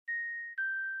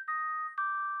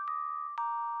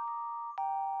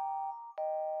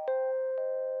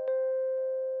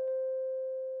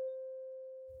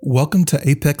Welcome to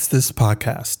Apex This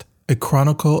Podcast, a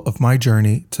chronicle of my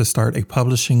journey to start a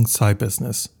publishing side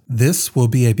business. This will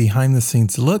be a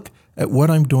behind-the-scenes look at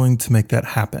what I'm doing to make that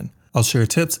happen. I'll share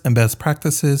tips and best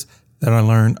practices that I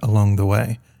learned along the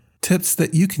way. Tips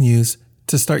that you can use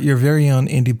to start your very own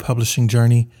indie publishing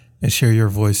journey and share your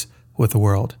voice with the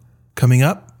world. Coming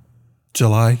up,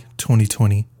 July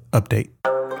 2020 update.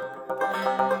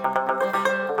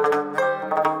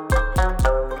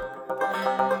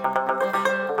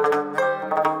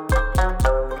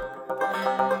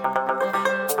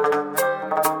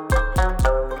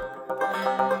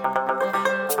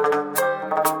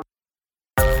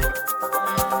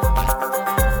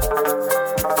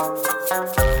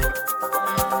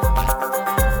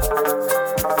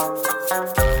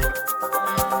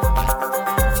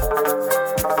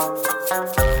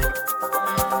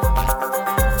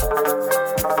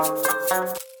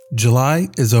 July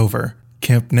is over,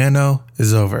 Camp Nano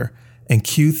is over, and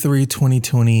Q3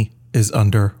 2020 is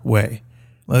underway.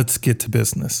 Let's get to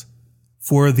business.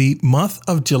 For the month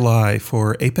of July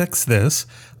for Apex This,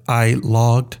 I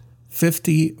logged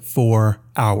 54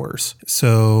 hours.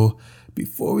 So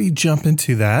before we jump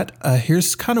into that,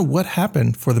 here's kind of what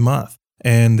happened for the month.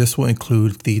 And this will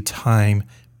include the time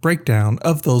breakdown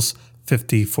of those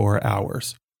 54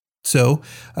 hours. So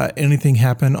anything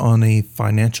happen on a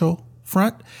financial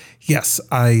front? Yes,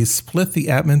 I split the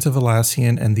admins of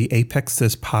Atlassian and the Apex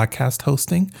This podcast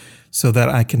hosting so that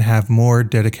I can have more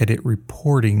dedicated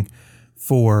reporting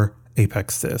for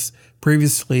Apex This.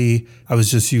 Previously, I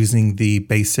was just using the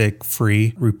basic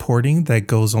free reporting that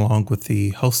goes along with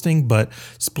the hosting, but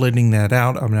splitting that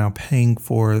out, I'm now paying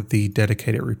for the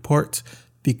dedicated reports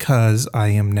because I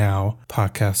am now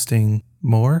podcasting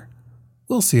more.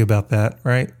 We'll see about that,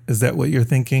 right? Is that what you're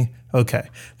thinking? Okay.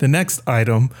 The next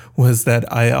item was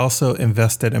that I also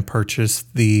invested and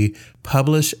purchased the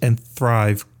Publish and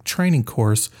Thrive training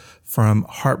course from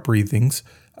Heart Breathings,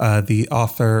 the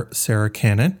author Sarah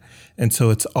Cannon. And so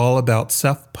it's all about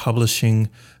self-publishing,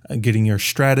 getting your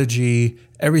strategy,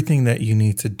 everything that you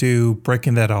need to do,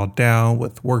 breaking that all down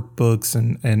with workbooks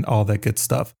and all that good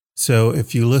stuff. So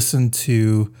if you listen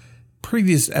to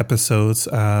previous episodes,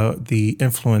 the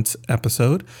influence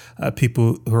episode,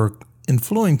 people who are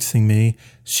influencing me,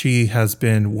 she has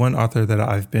been one author that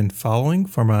I've been following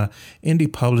from a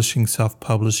indie publishing,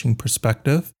 self-publishing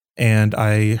perspective. And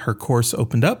her course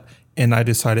opened up and I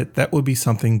decided that would be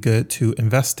something good to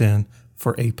invest in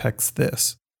for Apex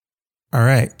This. All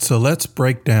right, so let's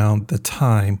break down the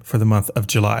time for the month of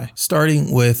July,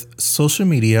 starting with social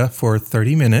media for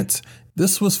 30 minutes.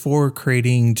 This was for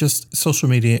creating just social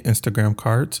media Instagram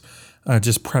cards,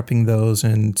 just prepping those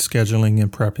and scheduling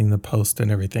and prepping the post and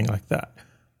everything like that.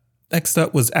 Next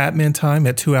up was admin time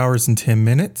at 2 hours and 10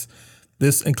 minutes.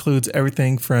 This includes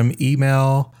everything from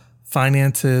email,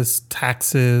 finances,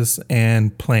 taxes,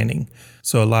 and planning.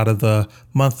 So a lot of the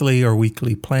monthly or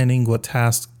weekly planning, what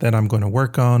tasks that I'm going to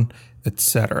work on,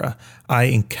 etc. I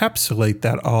encapsulate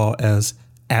that all as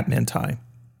admin time.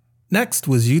 Next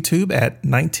was YouTube at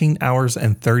 19 hours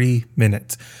and 30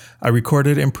 minutes. I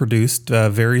recorded and produced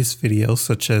various videos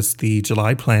such as the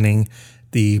July planning,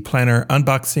 the planner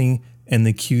unboxing, and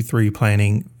the Q3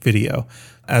 planning video.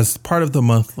 As part of the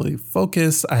monthly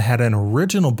focus, I had an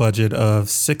original budget of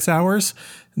 6 hours.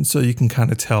 And so you can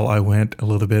kind of tell I went a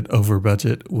little bit over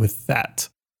budget with that.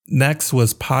 Next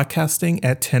was podcasting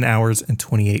at 10 hours and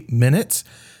 28 minutes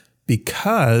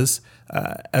because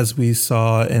as we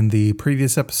saw in the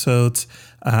previous episodes,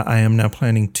 I am now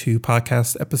planning 2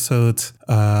 podcast episodes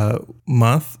a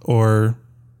month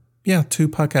two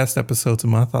podcast episodes a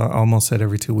month. I almost said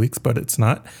every 2 weeks, but it's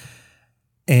not.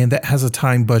 And that has a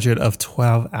time budget of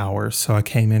 12 hours. So I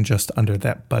came in just under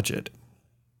that budget.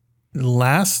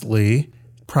 Lastly,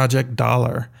 Project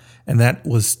Dollar, and that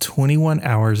was 21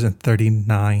 hours and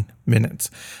 39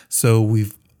 minutes. So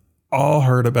we've all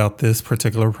heard about this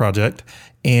particular project,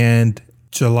 and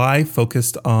July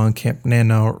focused on Camp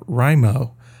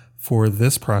NaNoWriMo for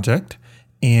this project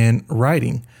and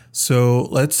writing. So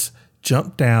let's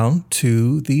jump down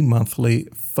to the monthly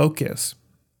focus,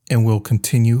 and we'll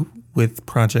continue with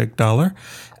Project Dollar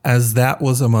as that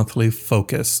was a monthly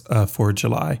focus for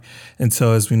July. And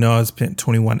so as we know, I spent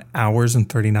 21 hours and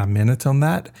 39 minutes on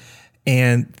that.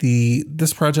 And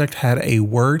this project had a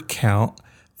word count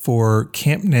for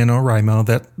Camp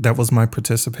NaNoWriMo. That was my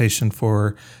participation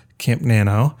for Camp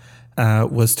Nano,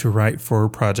 was to write for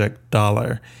Project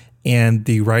Dollar. And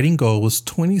the writing goal was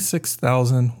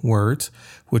 26,000 words,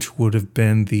 which would have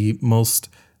been the most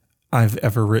I've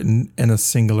ever written in a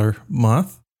singular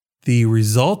month. The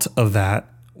result of that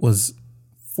was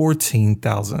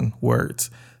 14,000 words.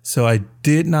 So I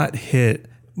did not hit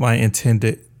my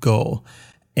intended goal.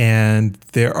 And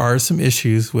there are some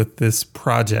issues with this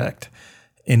project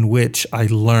in which I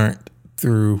learned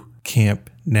through Camp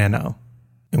Nano.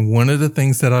 And one of the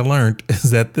things that I learned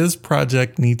is that this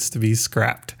project needs to be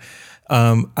scrapped.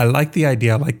 I like the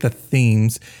idea. I like the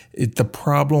themes. The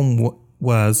problem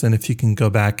was, and if you can go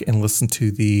back and listen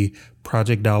to the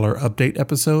Project Dollar update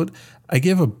episode, I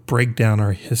give a breakdown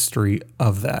or history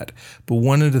of that. But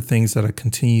one of the things that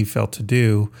I felt to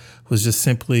do was just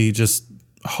simply just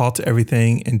halt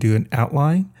everything and do an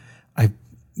outline. I'm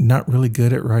not really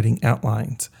good at writing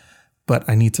outlines, but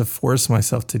I need to force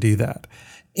myself to do that.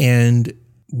 And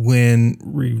when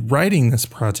rewriting this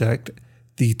project,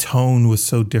 the tone was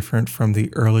so different from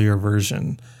the earlier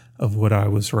version of what I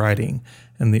was writing.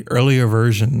 And the earlier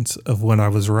versions of what I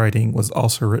was writing was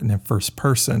also written in first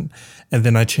person. And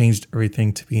then I changed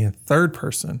everything to be in third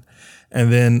person.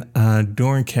 And then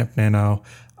during Camp Nano,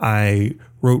 I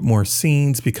wrote more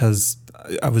scenes because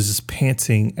I was just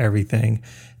pantsing everything.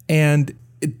 And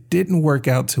it didn't work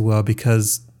out too well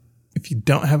because if you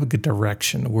don't have a good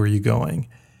direction of where you're going,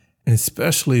 and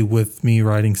especially with me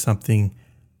writing something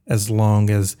as long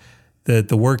as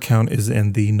the word count is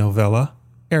in the novella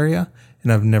area,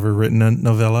 and I've never written a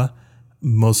novella,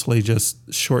 mostly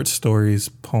just short stories,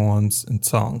 poems, and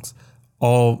songs,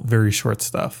 all very short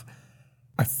stuff.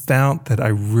 I found that I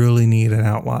really need an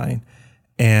outline.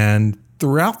 And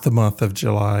throughout the month of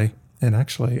July, and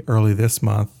actually early this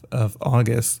month of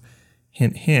August,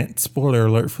 hint, hint, spoiler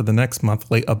alert for the next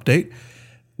monthly update,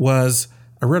 was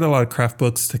I read a lot of craft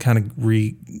books to kind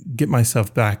of get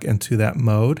myself back into that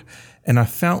mode. And I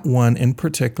found one in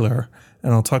particular,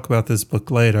 and I'll talk about this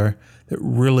book later, that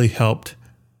really helped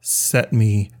set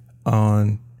me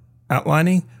on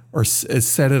outlining or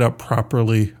set it up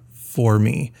properly for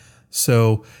me.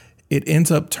 So it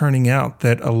ends up turning out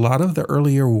that a lot of the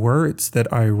earlier words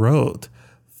that I wrote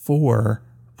for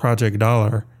Project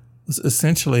Dollar was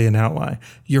essentially an outline.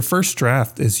 Your first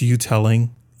draft is you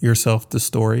telling yourself the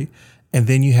story, and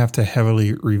then you have to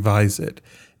heavily revise it.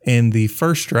 And the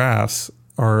first drafts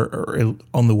or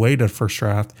on the way to first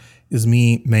draft is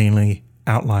me mainly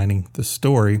outlining the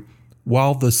story,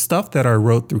 while the stuff that I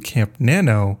wrote through Camp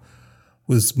Nano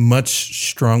was much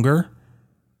stronger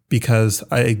because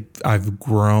I've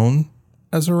grown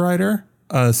as a writer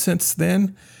since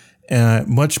then,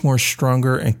 much more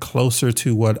stronger and closer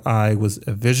to what I was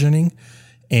envisioning.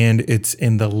 And it's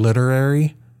in the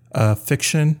literary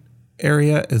fiction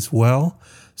area as well.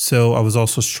 So I was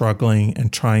also struggling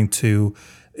and trying to,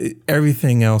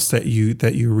 everything else that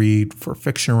you read for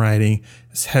fiction writing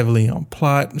is heavily on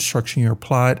plot and structuring your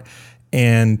plot.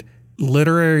 And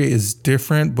literary is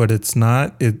different, but it's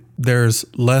not. There's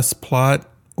less plot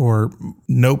or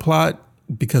no plot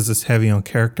because it's heavy on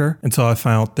character. And so I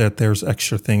found that there's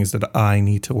extra things that I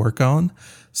need to work on.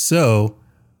 So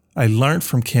I learned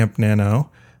from Camp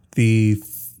Nano, the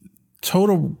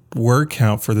total word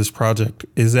count for this project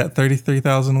is at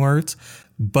 33,000 words.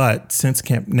 But since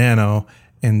Camp Nano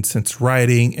and since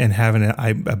writing and having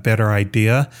a better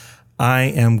idea, I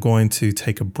am going to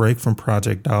take a break from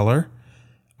Project Dollar.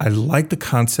 I like the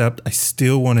concept. I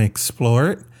still want to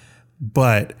explore it,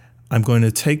 but I'm going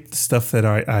to take the stuff that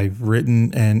I've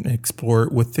written and explore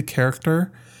it with the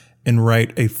character and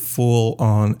write a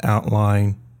full-on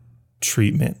outline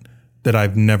treatment that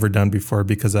I've never done before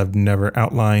because I've never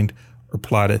outlined or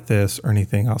plotted this or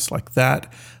anything else like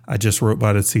that. I just wrote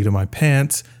by the seat of my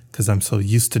pants because I'm so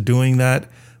used to doing that.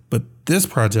 But this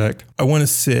project, I want to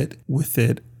sit with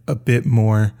it a bit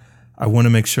more. I want to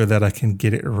make sure that I can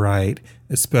get it right,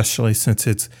 especially since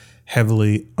it's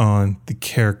heavily on the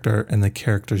character and the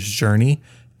character's journey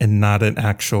and not an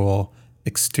actual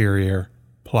exterior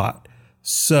plot.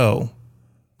 So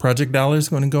Project Dollar is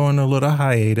going to go on a little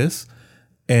hiatus,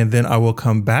 and then I will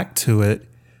come back to it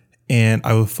and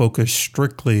I will focus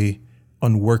strictly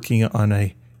on working on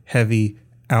a heavy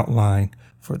outline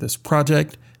for this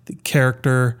project, the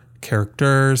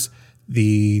characters,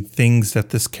 the things that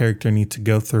this character needs to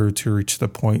go through to reach the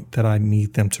point that I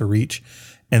need them to reach,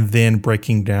 and then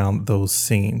breaking down those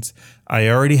scenes. I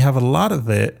already have a lot of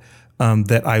it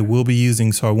that I will be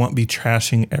using, so I won't be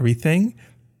trashing everything,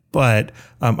 but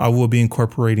I will be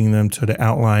incorporating them to the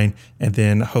outline, and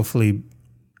then hopefully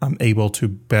I'm able to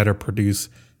better produce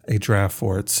a draft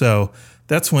for it. So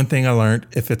that's one thing I learned.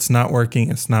 If it's not working,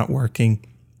 it's not working.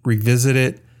 Revisit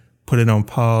it, put it on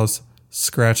pause,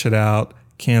 scratch it out,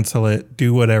 cancel it,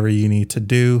 do whatever you need to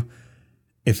do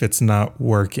if it's not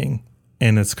working.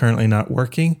 And it's currently not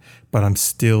working, but I'm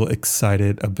still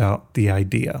excited about the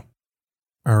idea.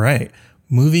 All right,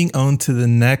 moving on to the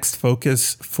next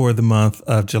focus for the month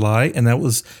of July, and that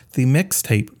was the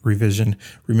mixtape revision.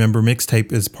 Remember,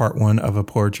 mixtape is part one of a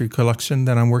poetry collection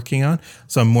that I'm working on,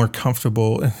 so I'm more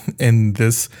comfortable in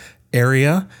this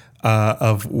area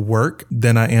of work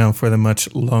than I am for the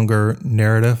much longer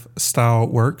narrative style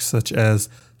work, such as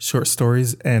short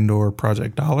stories and or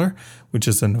Project Dollar, which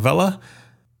is a novella.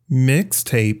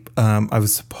 Mixtape, I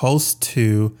was supposed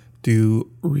to do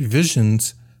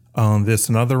revisions on this,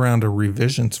 another round of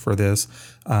revisions for this,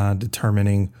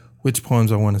 determining which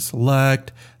poems I want to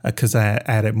select, because I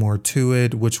added more to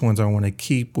it, which ones I want to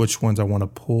keep, which ones I want to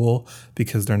pull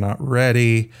because they're not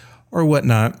ready or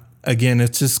whatnot. Again,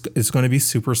 it's going to be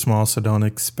super small, so don't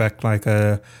expect like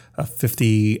a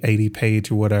 50, 80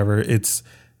 page or whatever. It's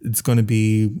going to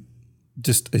be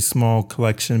just a small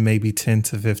collection, maybe 10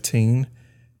 to 15.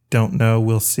 Don't know.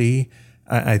 We'll see.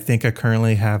 I think I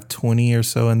currently have 20 or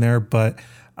so in there, but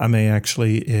I may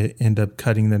actually end up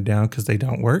cutting them down because they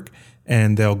don't work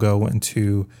and they'll go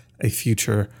into a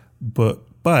future book.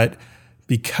 But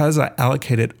because I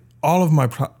allocated all of my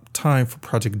time for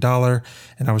Project Dollar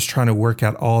and I was trying to work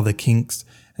out all the kinks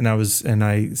and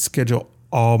I scheduled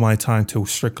all my time to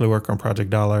strictly work on Project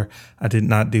Dollar, I did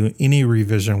not do any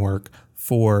revision work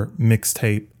for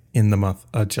mixtape in the month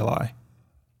of July.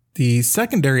 The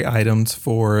secondary items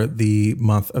for the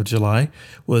month of July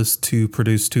was to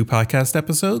produce 2 podcast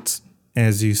episodes,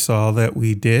 as you saw that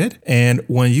we did, and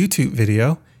 1 YouTube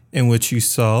video in which you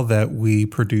saw that we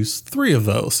produced 3 of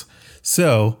those.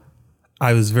 So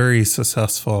I was very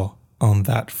successful on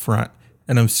that front,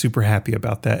 and I'm super happy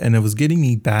about that. And it was getting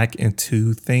me back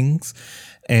into things,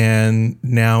 and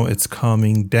now it's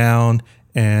calming down,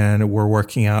 and we're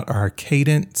working out our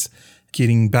cadence,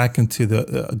 getting back into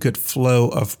the good flow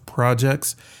of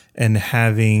projects and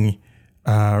having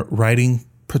writing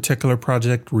particular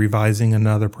project, revising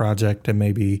another project, and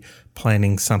maybe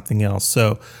planning something else.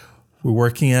 So we're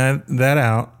working that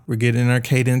out. We're getting our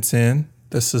cadence in.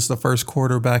 This is the first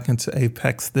quarter back into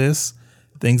Apex this.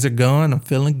 Things are going. I'm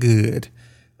feeling good.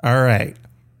 All right.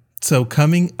 So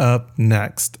coming up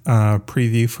next,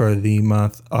 preview for the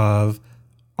month of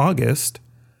August.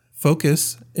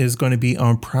 Focus is going to be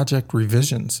on project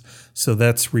revisions. So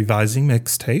that's revising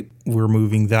mixtape. We're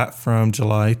moving that from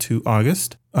July to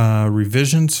August.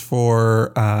 Revisions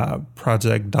for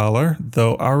Project Dollar,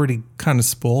 though I already kind of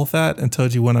spoiled that and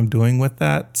told you what I'm doing with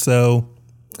that. So,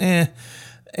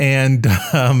 And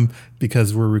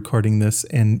because we're recording this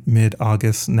in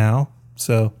mid-August now.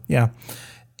 So, yeah.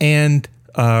 And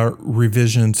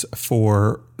revisions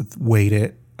for Wait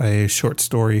It, a short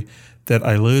story that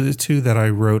I alluded to that I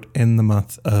wrote in the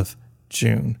month of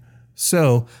June.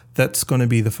 So that's going to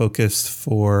be the focus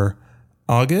for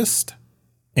August,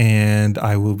 and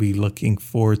I will be looking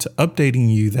forward to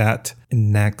updating you that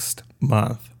next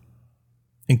month.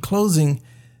 In closing,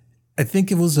 I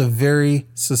think it was a very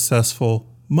successful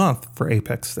month for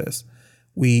Apex This.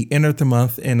 We entered the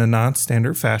month in a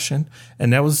non-standard fashion,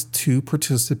 and that was to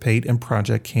participate in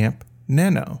Project Camp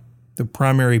Nano. The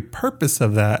primary purpose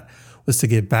of that was to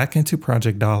get back into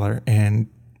Project Dollar and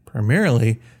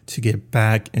primarily to get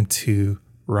back into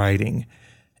writing.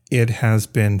 It has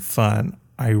been fun.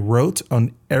 I wrote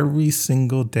on every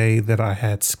single day that I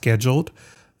had scheduled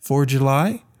for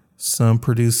July. Some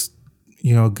produced,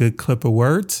 a good clip of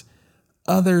words.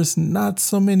 Others, not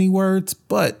so many words,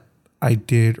 but I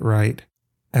did write.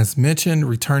 As mentioned,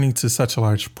 returning to such a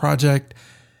large project,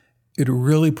 it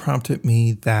really prompted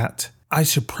me that I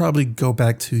should probably go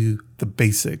back to the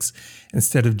basics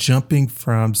instead of jumping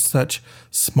from such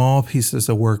small pieces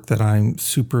of work that I'm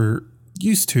super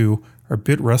used to, or a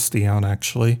bit rusty on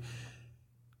actually,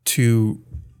 to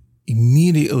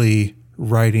immediately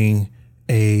writing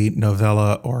a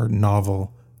novella or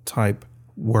novel type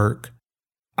work.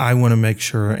 I want to make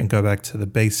sure and go back to the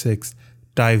basics,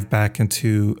 dive back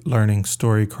into learning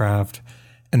storycraft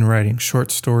and writing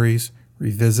short stories,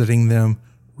 revisiting them,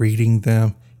 reading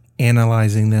them,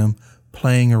 analyzing them,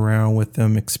 playing around with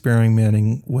them,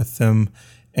 experimenting with them,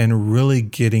 and really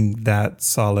getting that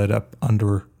solid up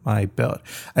under my belt.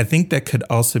 I think that could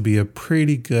also be a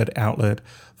pretty good outlet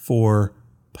for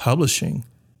publishing.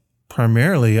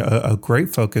 Primarily a great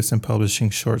focus in publishing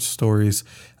short stories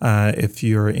if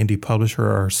you're an indie publisher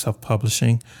or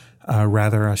self-publishing,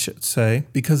 I should say,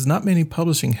 because not many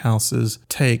publishing houses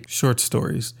take short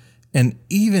stories. And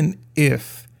even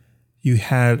if you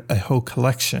had a whole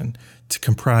collection to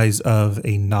comprise of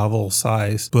a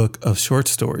novel-sized book of short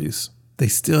stories, they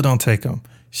still don't take them.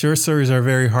 Short stories are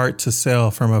very hard to sell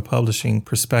from a publishing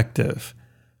perspective.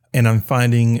 And I'm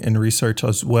finding in research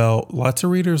as well, lots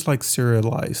of readers like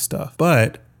serialized stuff.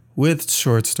 But with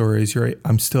short stories,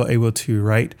 I'm still able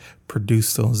to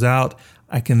produce those out.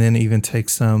 I can then even take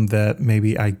some that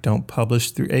maybe I don't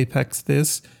publish through Apex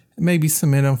This, maybe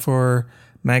submit them for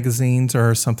magazines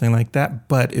or something like that.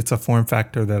 But it's a form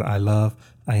factor that I love,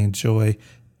 I enjoy,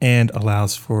 and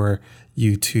allows for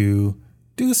you to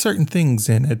do certain things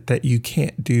in it that you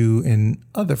can't do in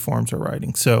other forms of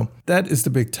writing. So that is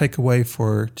the big takeaway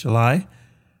for July,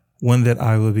 one that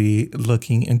I will be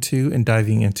looking into and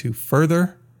diving into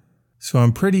further. So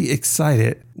I'm pretty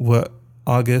excited what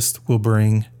August will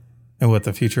bring and what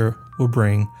the future will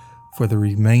bring for the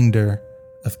remainder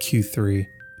of Q3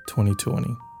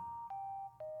 2020.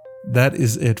 That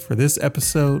is it for this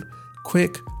episode.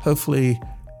 Quick, hopefully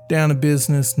down to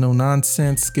business, no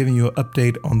nonsense, giving you an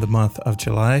update on the month of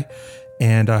July.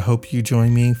 And I hope you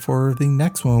join me for the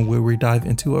next one where we dive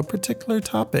into a particular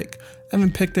topic. I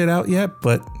haven't picked it out yet,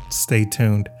 but stay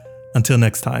tuned. Until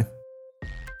next time.